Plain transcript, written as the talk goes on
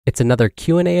It's another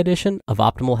Q&A edition of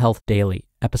Optimal Health Daily,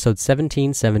 episode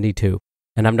 1772,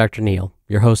 and I'm Dr. Neil,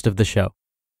 your host of the show.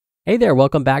 Hey there,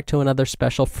 welcome back to another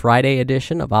special Friday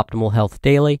edition of Optimal Health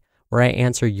Daily, where I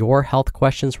answer your health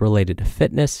questions related to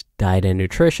fitness, diet and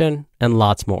nutrition, and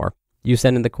lots more. You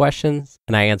send in the questions,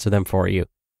 and I answer them for you.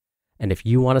 And if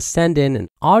you want to send in an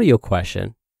audio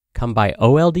question, come by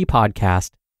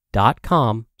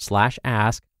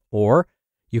oldpodcast.com/ask, or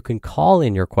you can call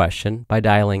in your question by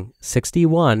dialing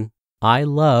 61 I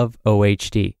love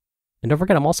OHD. And don't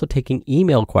forget, I'm also taking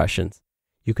email questions.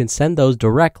 You can send those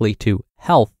directly to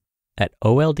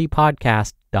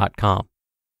health@oldpodcast.com.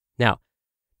 Now,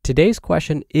 today's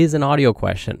question is an audio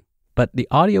question, but the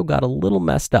audio got a little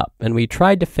messed up and we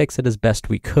tried to fix it as best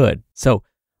we could. So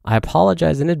I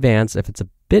apologize in advance if it's a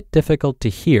bit difficult to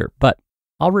hear, but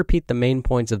I'll repeat the main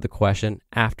points of the question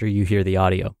after you hear the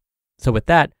audio. So with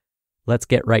that, let's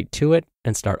get right to it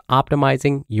and start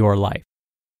optimizing your life.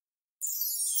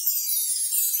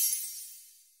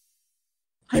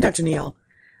 Hi, Dr. Neil.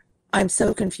 I'm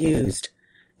so confused.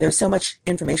 There's so much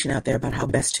information out there about how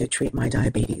best to treat my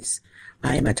diabetes.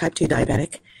 I am a type 2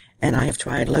 diabetic, and I have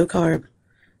tried low carb,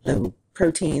 low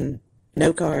protein,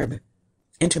 no carb,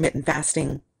 intermittent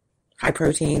fasting, high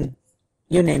protein,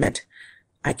 you name it.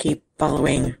 I keep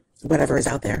following whatever is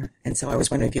out there, and so I was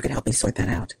wondering if you could help me sort that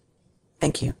out.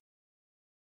 Thank you.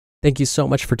 Thank you so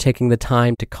much for taking the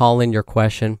time to call in your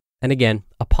question. And again,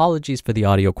 apologies for the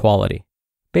audio quality.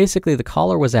 Basically, the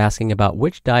caller was asking about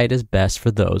which diet is best for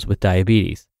those with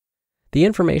diabetes. The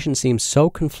information seems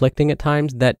so conflicting at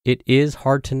times that it is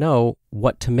hard to know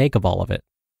what to make of all of it.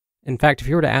 In fact, if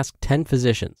you were to ask 10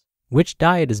 physicians which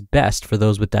diet is best for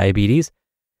those with diabetes,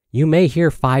 you may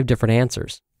hear 5 different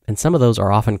answers, and some of those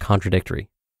are often contradictory.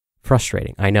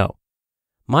 Frustrating, I know.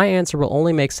 My answer will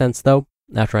only make sense, though,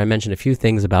 after I mention a few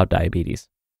things about diabetes.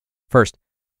 First,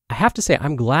 I have to say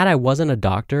I'm glad I wasn't a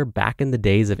doctor back in the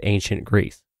days of ancient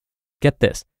Greece. Get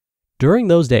this, during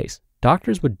those days,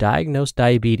 doctors would diagnose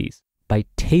diabetes by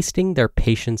tasting their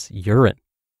patient's urine.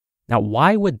 Now,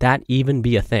 why would that even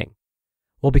be a thing?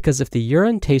 Well, because if the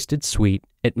urine tasted sweet,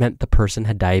 it meant the person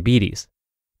had diabetes.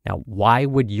 Now, why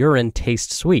would urine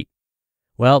taste sweet?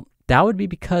 Well, that would be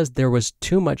because there was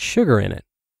too much sugar in it.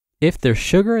 If there's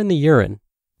sugar in the urine,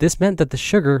 this meant that the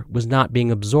sugar was not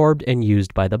being absorbed and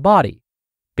used by the body.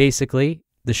 Basically,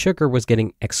 the sugar was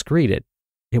getting excreted.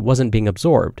 It wasn't being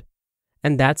absorbed.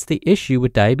 And that's the issue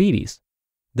with diabetes.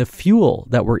 The fuel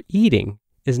that we're eating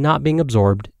is not being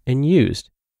absorbed and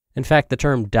used. In fact, the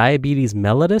term diabetes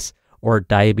mellitus or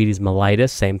diabetes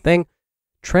mellitus, same thing,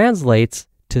 translates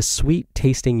to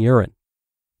sweet-tasting urine.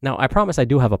 Now, I promise I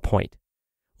do have a point.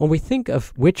 When we think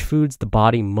of which foods the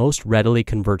body most readily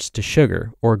converts to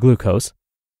sugar or glucose,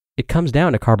 it comes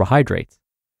down to carbohydrates.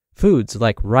 Foods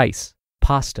like rice,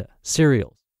 pasta,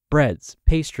 cereals, breads,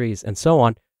 pastries, and so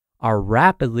on are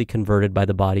rapidly converted by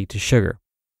the body to sugar.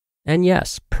 And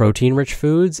yes, protein-rich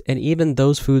foods and even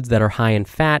those foods that are high in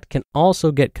fat can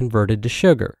also get converted to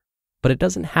sugar, but it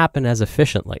doesn't happen as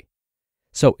efficiently.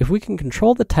 So if we can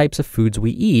control the types of foods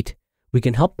we eat, we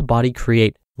can help the body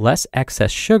create less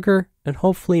excess sugar and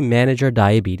hopefully manage our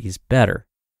diabetes better.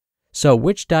 So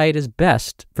which diet is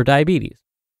best for diabetes?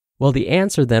 Well, the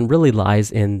answer then really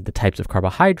lies in the types of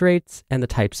carbohydrates and the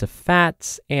types of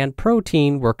fats and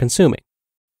protein we're consuming.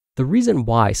 The reason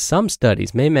why some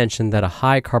studies may mention that a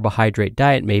high carbohydrate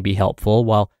diet may be helpful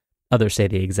while others say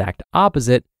the exact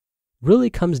opposite really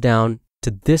comes down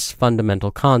to this fundamental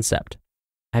concept.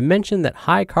 I mentioned that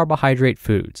high carbohydrate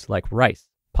foods like rice,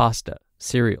 pasta,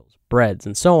 cereals, breads,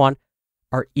 and so on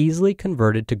are easily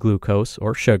converted to glucose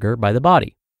or sugar by the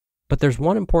body. But there's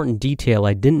one important detail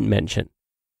I didn't mention.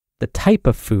 The type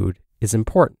of food is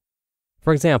important.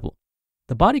 For example,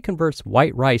 the body converts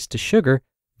white rice to sugar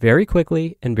very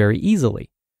quickly and very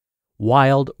easily.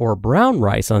 Wild or brown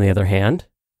rice, on the other hand,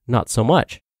 not so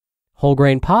much. Whole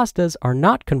grain pastas are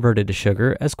not converted to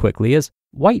sugar as quickly as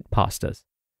white pastas.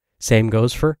 Same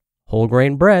goes for whole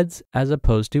grain breads as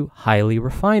opposed to highly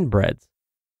refined breads.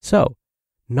 So,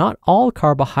 not all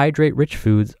carbohydrate-rich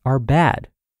foods are bad.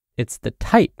 It's the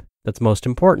type that's most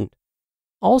important.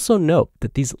 Also note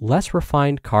that these less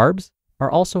refined carbs are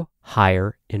also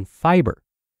higher in fiber.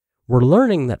 We're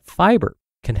learning that fiber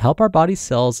can help our body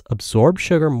cells absorb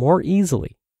sugar more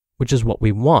easily, which is what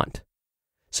we want.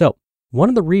 So, one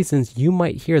of the reasons you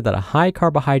might hear that a high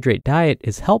carbohydrate diet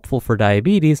is helpful for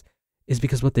diabetes is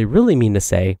because what they really mean to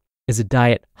say is a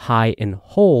diet high in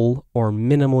whole or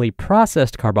minimally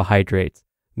processed carbohydrates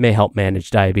may help manage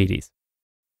diabetes.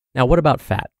 Now, what about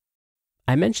fat?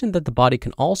 I mentioned that the body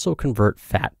can also convert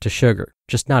fat to sugar,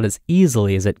 just not as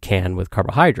easily as it can with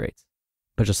carbohydrates.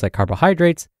 But just like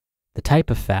carbohydrates, the type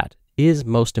of fat, is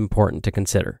most important to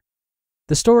consider.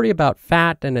 The story about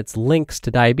fat and its links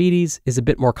to diabetes is a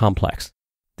bit more complex.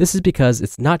 This is because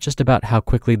it's not just about how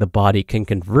quickly the body can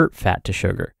convert fat to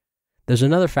sugar. There's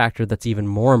another factor that's even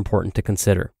more important to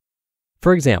consider.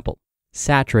 For example,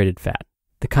 saturated fat,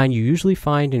 the kind you usually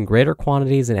find in greater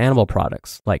quantities in animal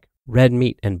products like red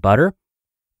meat and butter,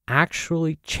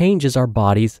 actually changes our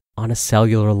bodies on a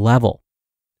cellular level.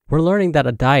 We're learning that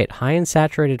a diet high in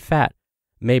saturated fat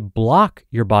may block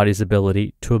your body's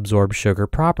ability to absorb sugar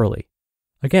properly.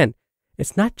 Again,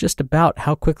 it's not just about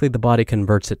how quickly the body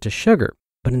converts it to sugar,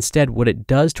 but instead what it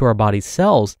does to our body's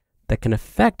cells that can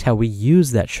affect how we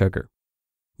use that sugar.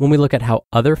 When we look at how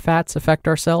other fats affect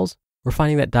our cells, we're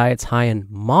finding that diets high in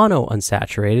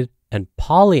monounsaturated and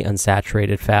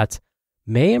polyunsaturated fats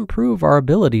may improve our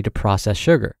ability to process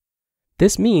sugar.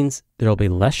 This means there'll be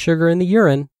less sugar in the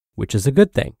urine, which is a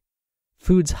good thing.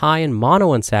 Foods high in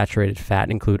monounsaturated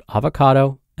fat include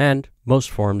avocado and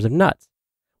most forms of nuts.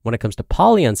 When it comes to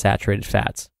polyunsaturated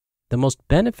fats, the most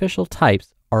beneficial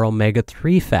types are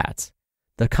omega-3 fats,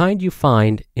 the kind you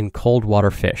find in cold water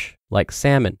fish like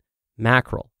salmon,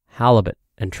 mackerel, halibut,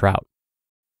 and trout.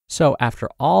 So after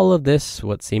all of this,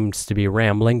 what seems to be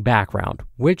rambling background,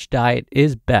 which diet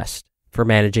is best for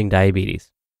managing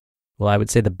diabetes? Well, I would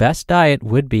say the best diet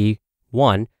would be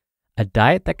 1. A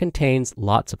diet that contains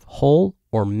lots of whole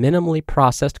or minimally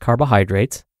processed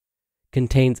carbohydrates,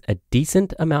 contains a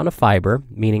decent amount of fiber,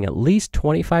 meaning at least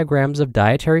 25 grams of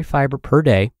dietary fiber per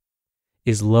day,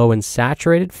 is low in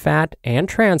saturated fat and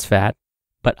trans fat,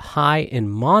 but high in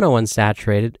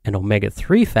monounsaturated and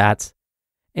omega-3 fats,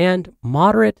 and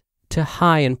moderate to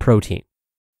high in protein.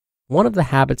 One of the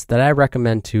habits that I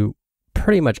recommend to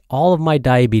pretty much all of my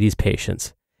diabetes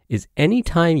patients is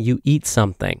anytime you eat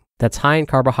something that's high in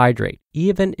carbohydrate,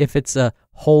 even if it's a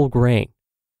whole grain,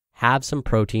 have some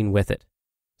protein with it.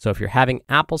 So if you're having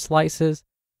apple slices,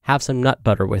 have some nut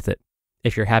butter with it.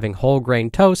 If you're having whole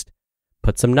grain toast,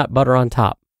 put some nut butter on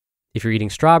top. If you're eating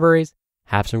strawberries,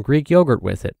 have some Greek yogurt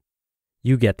with it.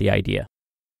 You get the idea.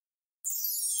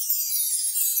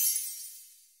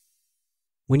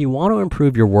 When you want to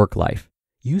improve your work life,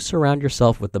 you surround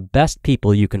yourself with the best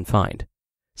people you can find.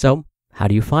 So, how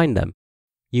do you find them?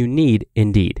 You need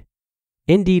Indeed.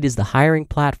 Indeed is the hiring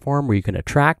platform where you can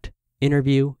attract,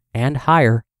 interview, and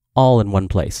hire all in one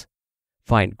place.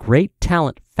 Find great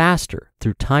talent faster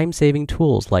through time-saving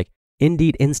tools like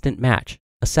Indeed Instant Match,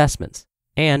 assessments,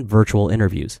 and virtual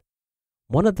interviews.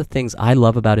 One of the things I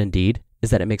love about Indeed is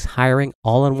that it makes hiring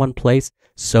all in one place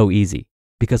so easy,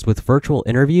 because with virtual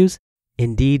interviews,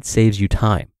 Indeed saves you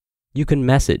time. You can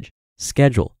message,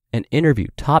 schedule, and interview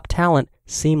top talent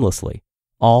seamlessly,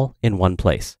 all in one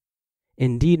place.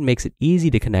 Indeed makes it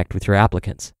easy to connect with your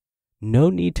applicants. No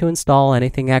need to install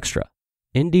anything extra.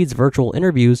 Indeed's virtual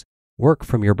interviews work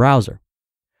from your browser.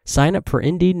 Sign up for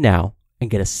Indeed now and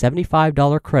get a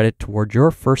 $75 credit toward your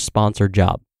first sponsored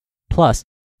job. Plus,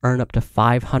 earn up to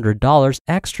 $500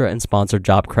 extra in sponsored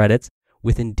job credits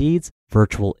with Indeed's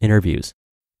virtual interviews.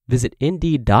 Visit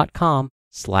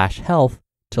Indeed.com/health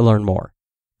to learn more.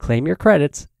 Claim your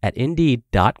credits at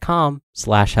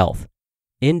Indeed.com/health.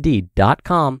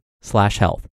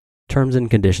 Indeed.com/health. Terms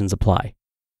and conditions apply.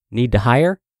 Need to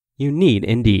hire? You need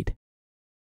Indeed.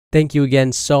 Thank you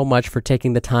again so much for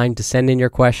taking the time to send in your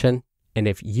question. And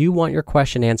if you want your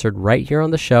question answered right here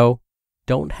on the show,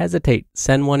 don't hesitate,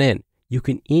 send one in. You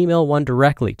can email one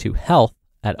directly to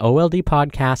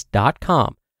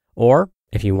health@oldpodcast.com. Or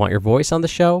if you want your voice on the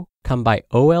show, come by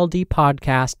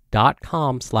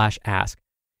oldpodcast.com/ask.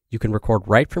 You can record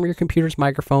right from your computer's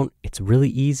microphone. It's really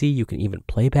easy. You can even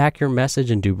play back your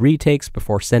message and do retakes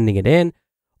before sending it in.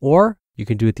 Or you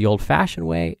can do it the old-fashioned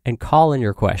way and call in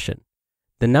your question.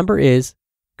 The number is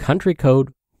country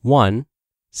code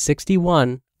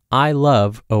 161 I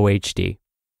love OHD.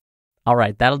 All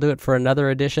right, that'll do it for another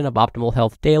edition of Optimal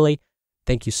Health Daily.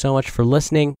 Thank you so much for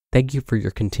listening. Thank you for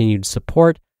your continued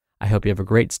support. I hope you have a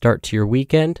great start to your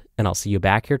weekend, and I'll see you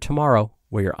back here tomorrow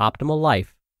where your optimal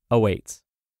life awaits.